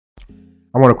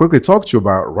I want to quickly talk to you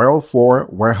about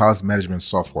Royal4 warehouse management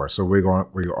software. So we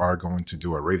are going to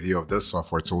do a review of this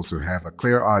software tool to have a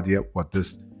clear idea what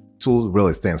this tool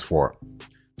really stands for.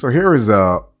 So here is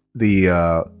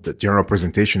the general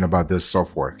presentation about this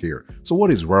software here. So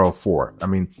what is Royal4? I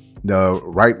mean, the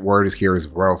right word is here is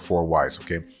Royal4 Wise.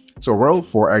 Okay. So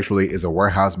Royal4 actually is a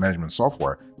warehouse management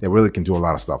software that really can do a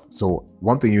lot of stuff. So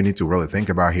one thing you need to really think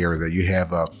about here is that you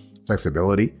have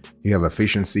flexibility, you have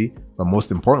efficiency, but most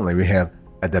importantly, we have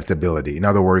adaptability. In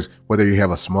other words, whether you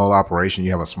have a small operation, you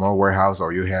have a small warehouse,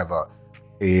 or you have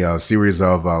a series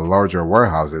of larger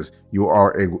warehouses, you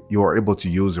are able to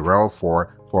use Royal4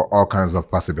 for all kinds of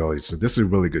possibilities. So this is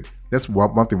really good. That's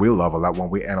one thing we love a lot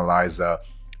when we analyze, I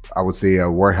would say,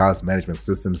 warehouse management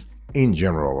systems in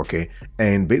general. Okay,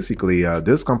 and basically,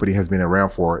 this company has been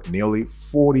around for nearly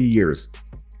 40 years.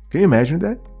 Can you imagine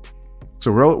that? So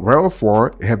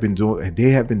Royal4 have been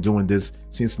doing this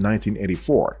since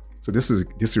 1984. So this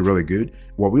is really good.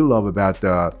 What we love about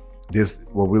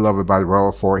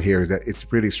Royal4 here is that it's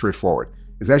pretty straightforward.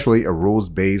 It's actually a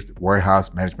rules-based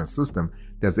warehouse management system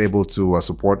that's able to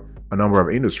support a number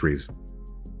of industries.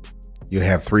 You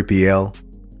have 3PL,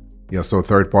 so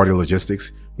third-party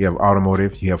logistics. You have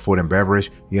automotive. You have food and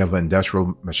beverage. You have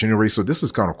industrial machinery. So this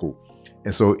is kind of cool.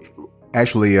 And so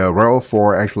actually,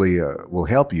 Royal4 actually will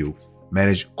help you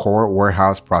manage core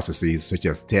warehouse processes such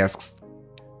as tasks,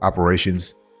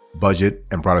 operations, budget,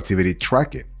 and productivity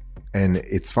tracking. And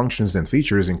its functions and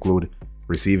features include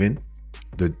receiving,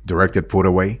 the directed put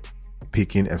away,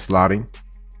 picking and slotting,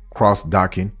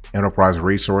 cross-docking, enterprise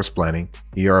resource planning,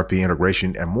 ERP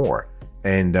integration, and more.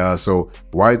 And so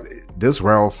why this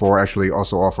Royal4 actually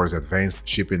also offers advanced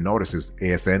shipping notices,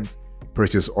 ASNs,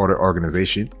 purchase order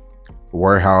organization,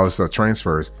 warehouse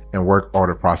transfers, and work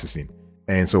order processing.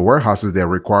 And so warehouses that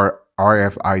require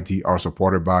RFID are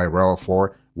supported by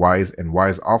Royal4 Wise, and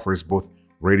Wise offers both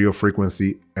radio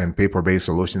frequency and paper-based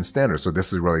solution standards. So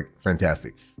this is really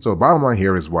fantastic. So bottom line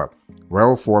here is what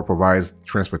Royal4 provides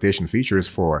transportation features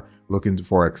for looking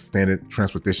for extended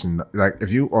transportation. Like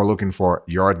if you are looking for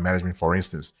yard management, for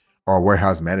instance, or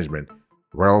warehouse management,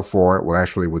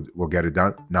 Royal4 will get it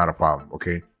done. Not a problem.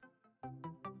 Okay.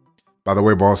 By the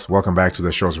way, boss, welcome back to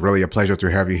the show. It's really a pleasure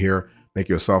to have you here. Make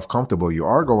yourself comfortable. You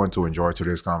are going to enjoy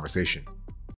today's conversation.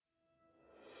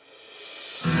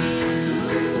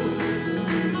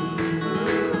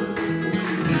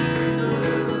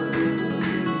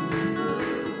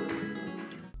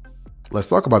 Let's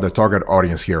talk about the target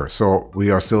audience here. So we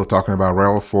are still talking about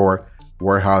Royal4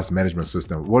 warehouse management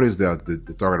system. What is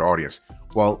the target audience?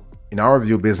 Well, in our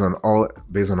view, based on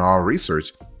our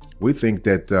research, we think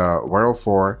that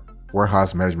Royal4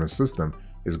 warehouse management system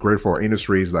is great for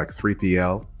industries like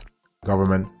 3PL,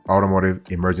 government, automotive,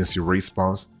 emergency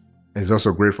response. And it's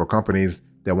also great for companies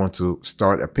that want to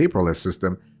start a paperless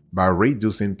system by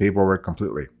reducing paperwork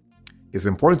completely. It's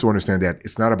important to understand that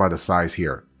it's not about the size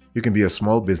here. You can be a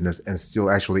small business and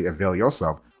still actually avail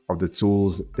yourself of the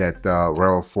tools that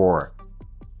Royal4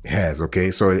 has. Okay,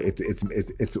 so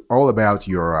it's all about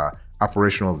your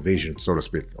operational vision, so to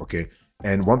speak. Okay,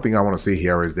 and one thing I want to say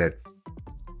here is that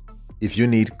if you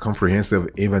need comprehensive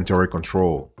inventory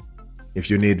control, if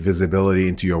you need visibility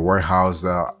into your warehouse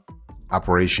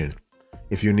operation,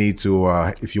 if you need to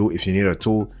if you need a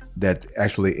tool that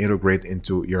actually integrate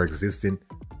into your existing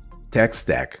tech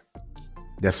stack,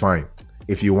 that's fine.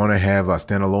 If you want to have a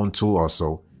standalone tool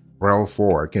also,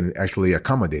 Royal4 can actually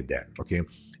accommodate that. Okay,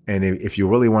 and if you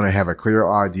really want to have a clear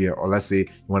idea, or let's say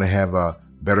you want to have a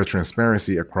better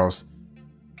transparency across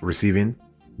receiving,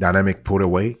 dynamic put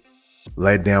away,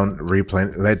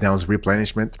 letdowns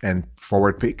replenishment, and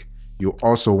forward pick, you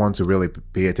also want to really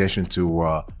pay attention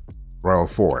to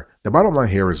Royal4. The bottom line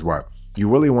here is what you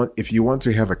really want. If you want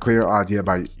to have a clear idea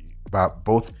about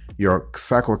both your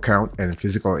cycle count and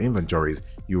physical inventories,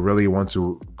 you really want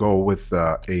to go with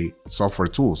a software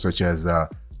tool such as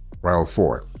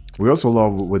Royal4. We also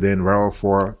love within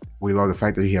Royal4, we love the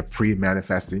fact that you have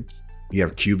pre-manifesting, you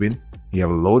have cubing, you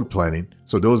have load planning.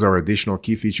 So those are additional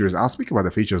key features. I'll speak about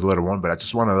the features later on, but I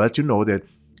just want to let you know that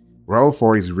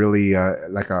Royal4 is really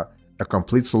like a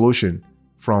complete solution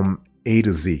from A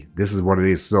to Z. This is what it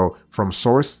is. So from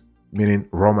source, meaning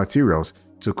raw materials,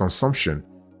 to consumption,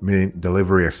 meaning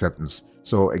delivery acceptance.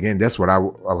 So again, that's what I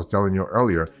was telling you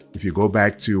earlier. If you go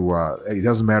back to, it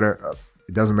doesn't matter.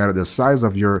 It doesn't matter. The size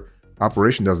of your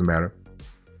operation doesn't matter.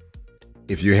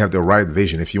 If you have the right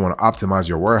vision, if you want to optimize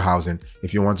your warehousing,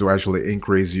 if you want to actually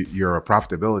increase your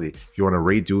profitability, if you want to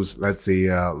reduce, let's say,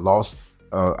 loss,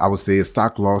 I would say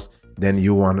stock loss, then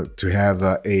you want to have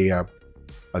a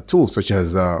tool such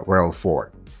as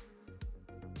Royal4.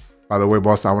 By the way,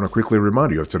 boss, I want to quickly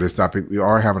remind you of today's topic. We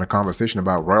are having a conversation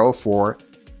about Royal4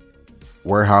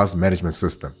 warehouse management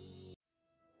system.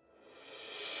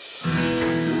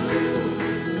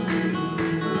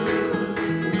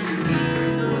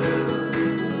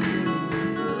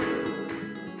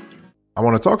 I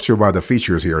want to talk to you about the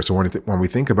features here. So when we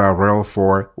think about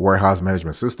Royal4 warehouse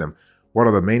management system, what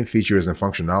are the main features and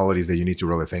functionalities that you need to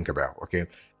really think about? Okay,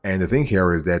 and the thing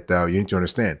here is that you need to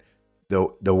understand the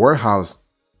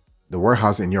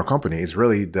warehouse in your company is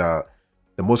really the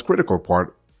most critical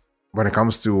part when it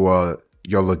comes to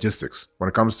your logistics, when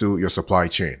it comes to your supply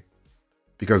chain,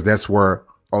 because that's where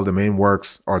all the main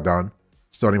works are done,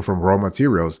 starting from raw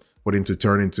materials, putting to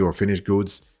turn into finished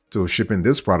goods, to shipping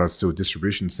these products to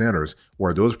distribution centers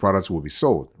where those products will be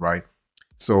sold, right?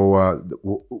 So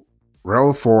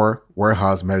Royal4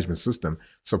 warehouse management system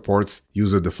supports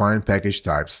user-defined package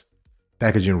types,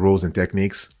 packaging rules and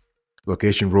techniques,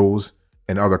 location rules,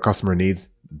 and other customer needs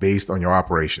based on your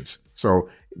operations. So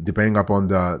depending upon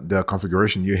the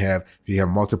configuration you have, if you have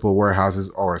multiple warehouses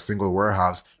or a single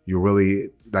warehouse, you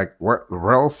really like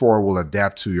Royal4 will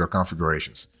adapt to your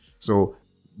configurations. So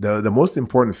the most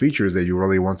important features that you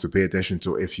really want to pay attention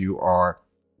to if you are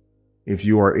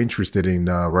interested in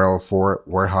Royal4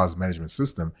 warehouse management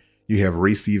system, you have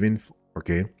receiving,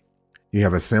 okay, you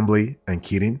have assembly and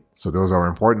kitting. So those are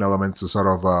important elements to sort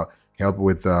of help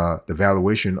with the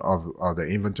valuation of the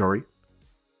inventory.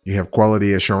 You have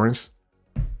quality assurance.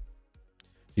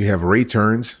 You have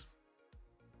returns.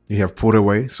 You have put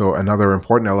away. So another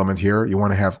important element here, you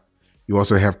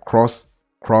also have cross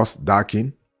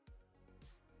docking.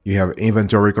 You have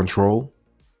inventory control.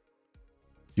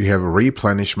 You have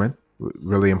replenishment,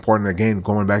 really important. Again,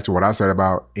 going back to what I said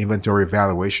about inventory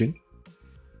valuation.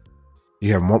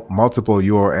 You have multiple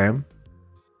URM.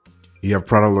 You have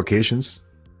product locations.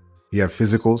 You have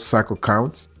physical cycle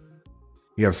counts.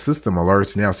 You have system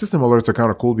alerts. Now, system alerts are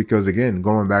kind of cool because, again,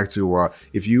 going back to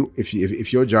if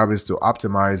your job is to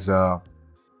optimize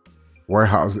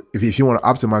warehouse, if you want to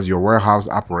optimize your warehouse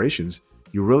operations,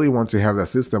 you really want to have that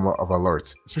system of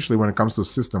alerts, especially when it comes to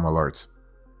system alerts.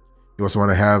 You also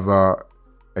want to have a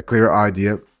clear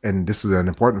idea, and this is an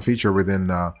important feature within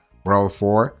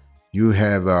Royal4. You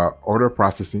have order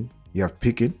processing, you have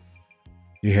picking,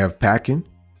 you have packing,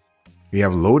 you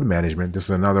have load management. This is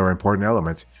another important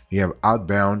element. You have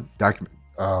outbound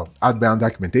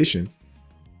documentation.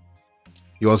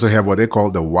 You also have what they call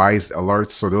the WISE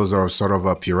alerts. So those are sort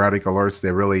of periodic alerts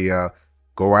that really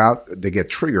go out. They get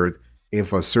triggered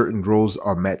if certain rules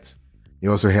are met.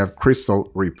 You also have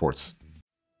crystal reports.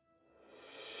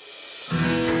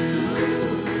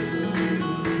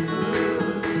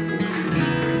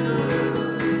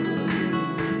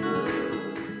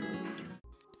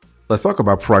 Let's talk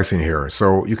about pricing here.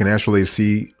 So you can actually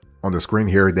see on the screen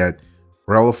here that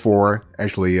Royal4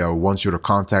 actually wants you to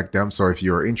contact them. So if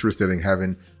you're interested in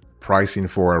having pricing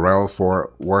for a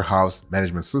Royal4 warehouse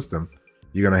management system,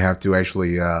 you're going to have to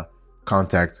actually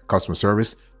contact customer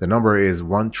service. The number is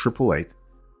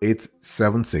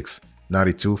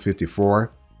 1-888-876-9254.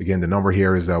 Again, the number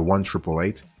here is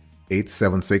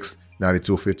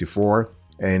 1-888-876-9254.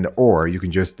 And or you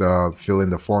can just fill in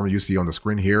the form you see on the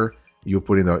screen here. You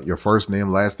put in your first name,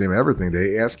 last name, everything.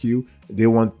 They ask you, they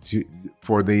want to,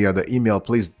 for the email,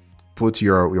 please put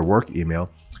your work email.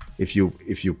 If you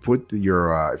put the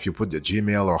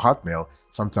Gmail or Hotmail,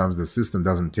 sometimes the system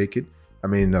doesn't take it. I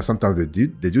mean, sometimes they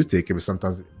do take it, but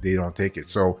sometimes they don't take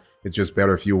it. So it's just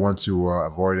better if you want to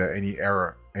avoid any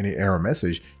error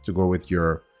message to go with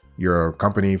your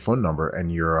company phone number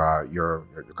and your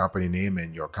company name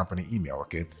and your company email.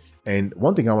 Okay. And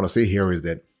one thing I want to say here is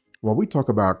that when we talk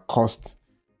about cost,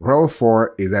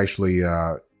 Royal4 is actually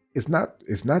it's not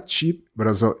cheap, but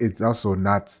it's also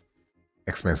not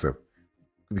expensive.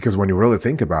 Because when you really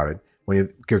think about it,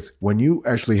 when you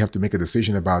actually have to make a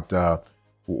decision about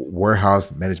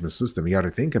warehouse management system, you got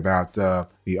to think about the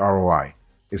ROI.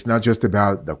 It's not just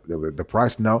about the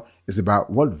price. No, it's about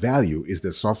what value is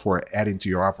the software adding to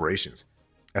your operations,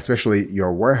 especially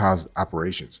your warehouse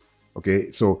operations.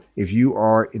 Okay, so if you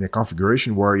are in a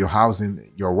configuration where your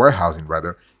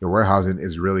warehousing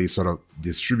is really sort of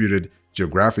distributed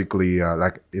geographically,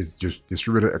 like it's just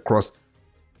distributed across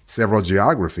several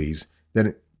geographies,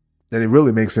 then it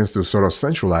really makes sense to sort of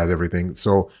centralize everything.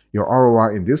 So your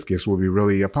ROI in this case will be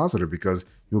really positive because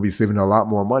you'll be saving a lot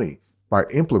more money by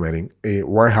implementing a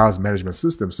warehouse management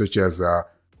system such as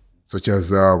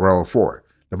Royal4.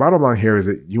 The bottom line here is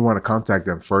that you want to contact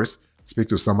them first, speak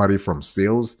to somebody from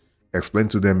sales, explain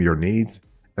to them your needs,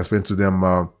 explain to them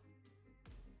how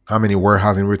many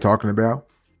warehousing we're talking about,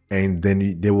 and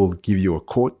then they will give you a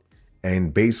quote.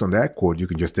 And based on that quote, you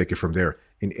can just take it from there.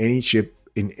 in any chip,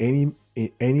 in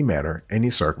any matter, any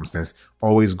circumstance,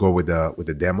 always go with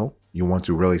the demo. You want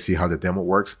to really see how the demo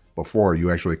works before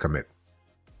you actually commit.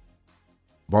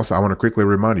 Also, I want to quickly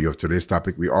remind you of today's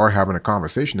topic. We are having a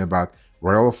conversation about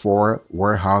Royal4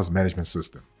 Warehouse Management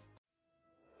System.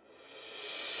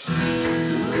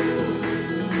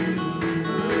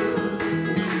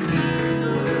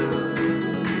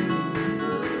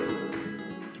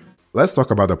 Let's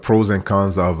talk about the pros and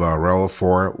cons of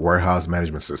Royal4 Warehouse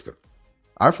Management System.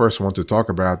 I first want to talk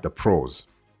about the pros.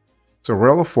 So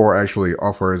Royal4 actually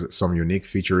offers some unique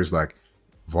features like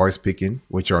voice picking,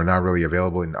 which are not really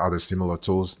available in other similar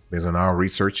tools based on our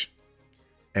research.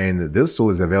 And this tool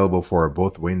is available for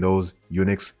both Windows,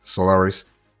 Unix, Solaris,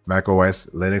 Mac OS,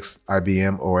 Linux,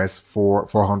 IBM OS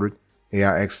 400,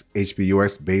 AIX, HP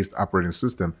US based operating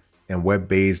system, and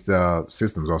web-based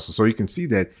systems also. So you can see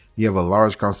that you have a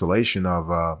large constellation of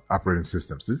operating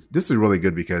systems. This is really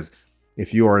good because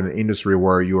if you are in an industry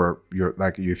where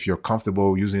if you're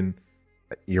comfortable using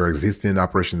your existing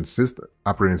operating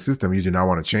system, you do not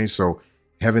want to change. So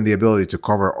having the ability to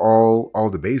cover all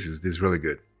the bases, this is really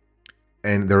good.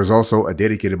 And there's also a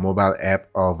dedicated mobile app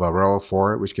of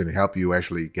Royal4, which can help you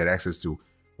actually get access to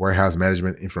warehouse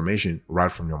management information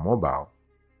right from your mobile.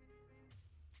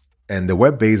 And the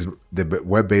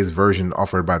web-based version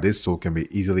offered by this tool can be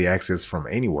easily accessed from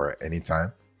anywhere,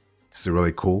 anytime. This is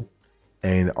really cool.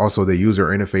 And also the user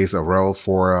interface of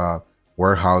Royal4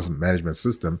 Warehouse Management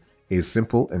System is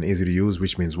simple and easy to use,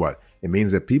 which means what? It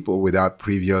means that people without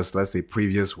previous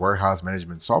warehouse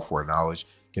management software knowledge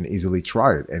can easily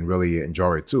try it and really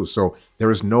enjoy it too. So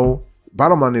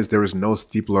bottom line is there is no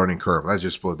steep learning curve. Let's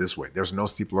just put it this way. There's no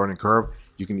steep learning curve.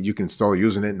 You can start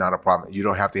using it, not a problem. You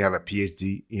don't have to have a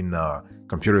PhD in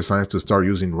computer science to start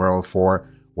using Royal4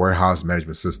 Warehouse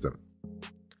Management System.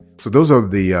 So those are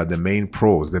the main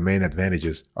pros, the main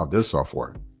advantages of this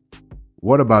software.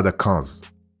 What about the cons?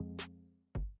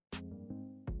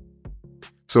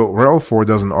 So Royal4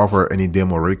 doesn't offer any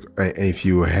demo. If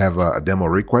you have a demo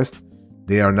request,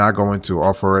 they are not going to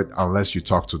offer it unless you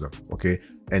talk to them. Okay,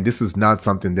 and this is not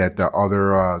something that the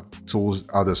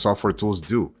other software tools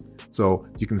do. So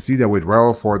you can see that with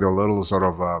Royal4,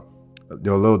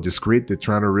 they're a little discreet. They're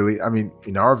trying to really,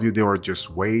 in our view, they were just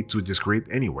way too discreet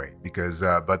anyway, because,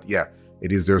 but yeah,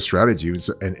 it is their strategy.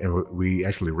 And we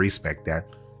actually respect that.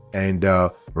 And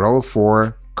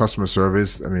Royal4 customer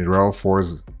service,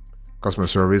 Royal4's customer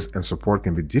service and support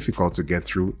can be difficult to get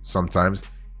through sometimes,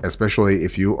 especially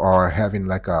if you are having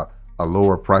like a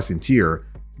lower pricing tier.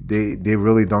 They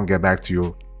really don't get back to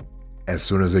you as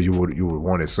soon as you would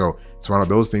want it. So it's one of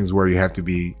those things where you have to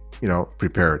be,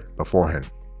 prepared beforehand.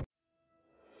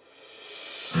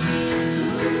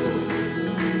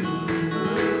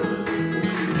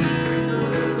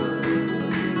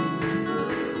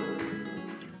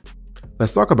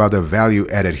 Let's talk about the value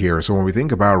added here. So when we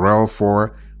think about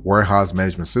Royal4 Warehouse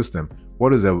Management System,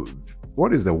 what is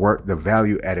the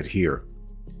value added here?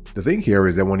 The thing here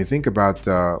is that when you think about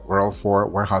Royal4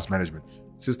 Warehouse Management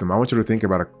System, I want you to think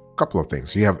about a couple of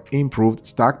things. You have improved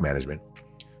stock management.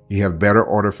 You have better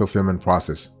order fulfillment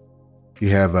process. You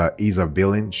have ease of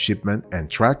billing, shipment, and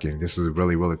tracking. This is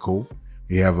really, really cool.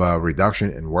 You have a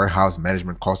reduction in warehouse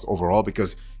management cost overall,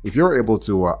 because if you're able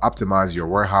to optimize your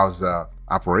warehouse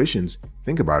operations,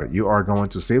 think about it, you are going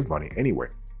to save money anyway.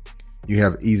 You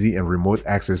have easy and remote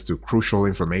access to crucial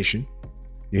information.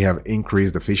 You have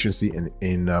increased efficiency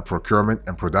in procurement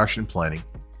and production planning.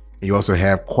 And you also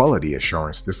have quality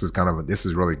assurance. This is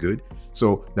really good.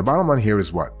 So the bottom line here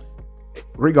is what?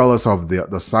 Regardless of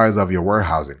the size of your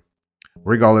warehousing,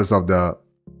 regardless of the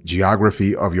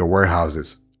geography of your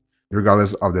warehouses,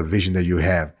 regardless of the vision that you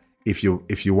have, if you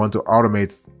want to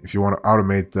automate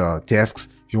tasks,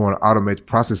 if you want to automate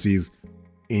processes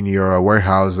in your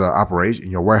warehouse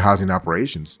warehousing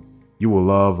operations, you will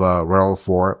love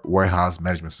Royal4 Warehouse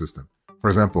Management System. For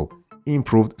example,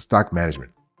 improved stock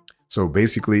management. So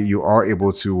basically, you are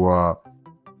able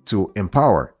to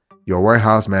empower your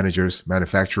warehouse managers,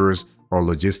 manufacturers, or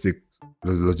logistics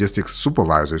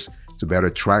supervisors to better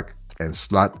track and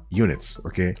slot units.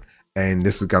 Okay, and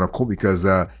this is kind of cool because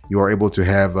you are able to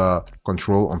have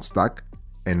control on stock,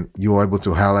 and you are able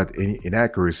to highlight any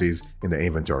inaccuracies in the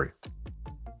inventory.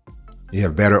 You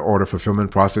have better order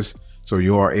fulfillment process, so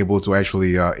you are able to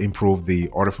actually improve the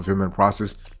order fulfillment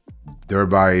process,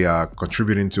 thereby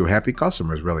contributing to happy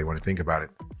customers, really, when you think about it.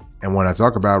 And when I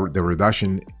talk about the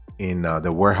reduction in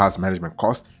the warehouse management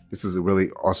cost, this is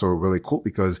also really cool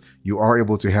because you are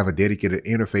able to have a dedicated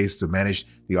interface to manage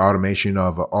the automation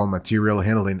of all material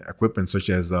handling equipment, such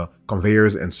as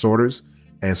conveyors and sorters.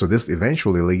 And so this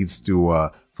eventually leads to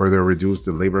further reduce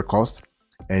the labor cost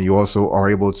and you also are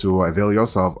able to avail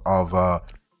yourself of a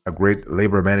great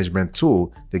labor management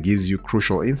tool that gives you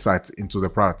crucial insights into the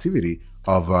productivity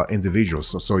of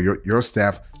individuals. So your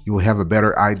staff, you will have a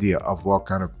better idea of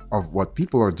what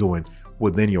people are doing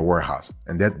within your warehouse,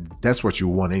 and that's what you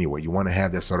want anyway. You want to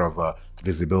have that sort of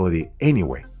visibility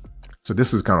anyway. So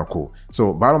this is kind of cool.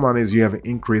 So bottom line is you have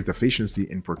increased efficiency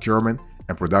in procurement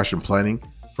and production planning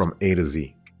from A to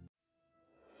Z.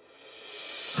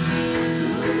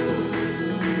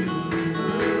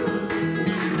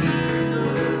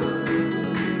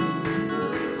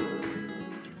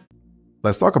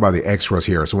 Let's talk about the extras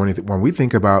here. So when we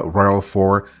think about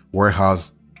Royal4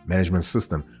 warehouse management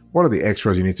system, what are the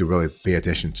extras you need to really pay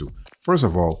attention to? First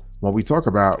of all, when we talk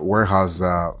about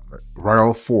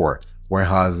Royal4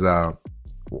 warehouse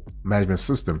management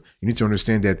system, you need to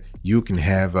understand that you can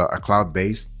have a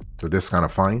cloud-based, so this kind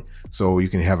of fine. So you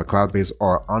can have a cloud-based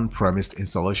or on-premise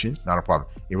installation, not a problem.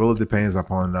 It really depends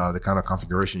upon the kind of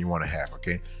configuration you want to have.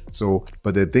 Okay. So,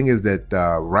 but the thing is that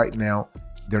right now,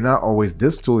 they're not always.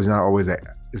 This tool is not always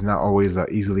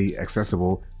easily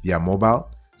accessible via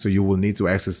mobile. So you will need to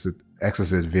access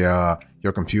it via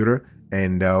your computer.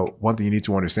 And one thing you need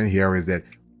to understand here is that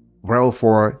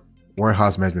Royal4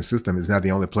 warehouse management system is not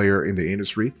the only player in the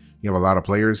industry. You have a lot of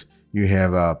players. You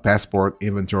have Passport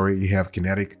Inventory. You have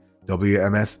Kinetic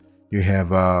WMS. You have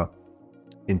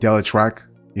IntelliTrack.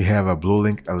 You have a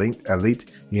BlueLink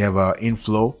Elite. You have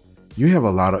Inflow. You have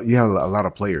a lot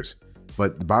of players.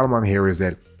 But the bottom line here is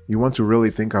that you want to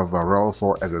really think of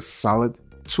Royal4 as a solid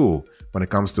tool when it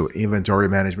comes to inventory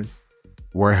management,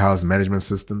 warehouse management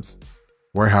systems,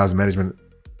 warehouse management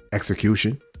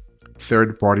execution,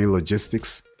 third-party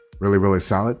logistics, really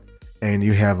solid. And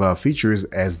you have features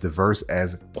as diverse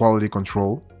as quality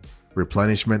control,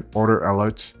 replenishment order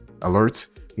alerts.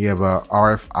 You have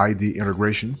RFID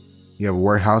integration. You have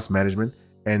warehouse management.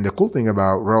 And the cool thing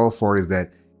about Royal4 is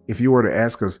that if you were to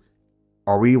ask us,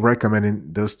 are we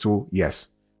recommending this tool? Yes,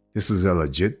 this is a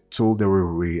legit tool that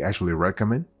we actually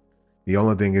recommend. The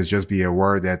only thing is just be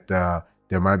aware that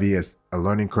there might be a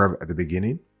learning curve at the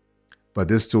beginning, but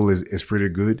this tool is pretty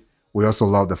good. We also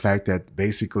love the fact that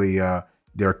basically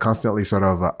they're constantly sort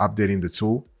of updating the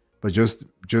tool, but just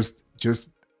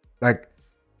like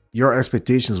your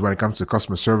expectations when it comes to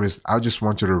customer service, I just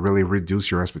want you to really reduce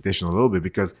your expectation a little bit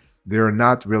because they're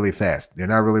not really fast. They're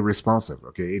not really responsive.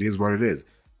 Okay, it is what it is.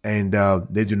 And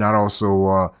they do not always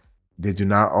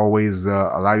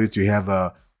allow you to have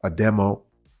a demo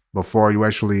before you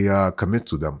actually commit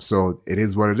to them. So it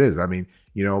is what it is. I mean,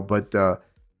 you know, but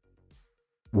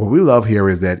what we love here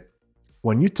is that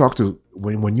when you talk to,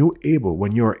 when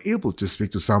you're able to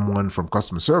speak to someone from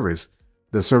customer service,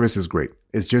 the service is great.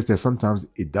 It's just that sometimes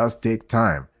it does take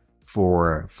time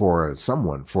for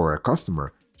a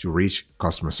customer to reach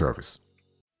customer service.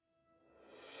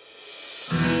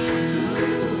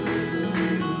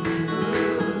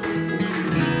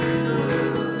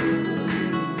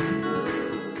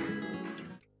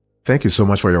 Thank you so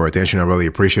much for your attention. I really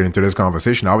appreciate it. In today's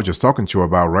conversation, I was just talking to you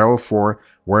about Royal4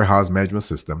 warehouse management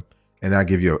system. And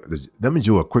let me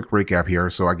do a quick recap here.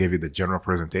 So I gave you the general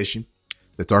presentation,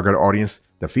 the target audience,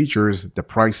 the features, the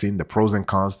pricing, the pros and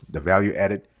cons, the value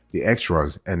added, the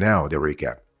extras, and now the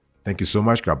recap. Thank you so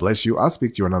much. God bless you. I'll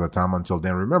speak to you another time. Until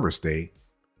then, remember, stay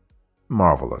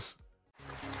marvelous.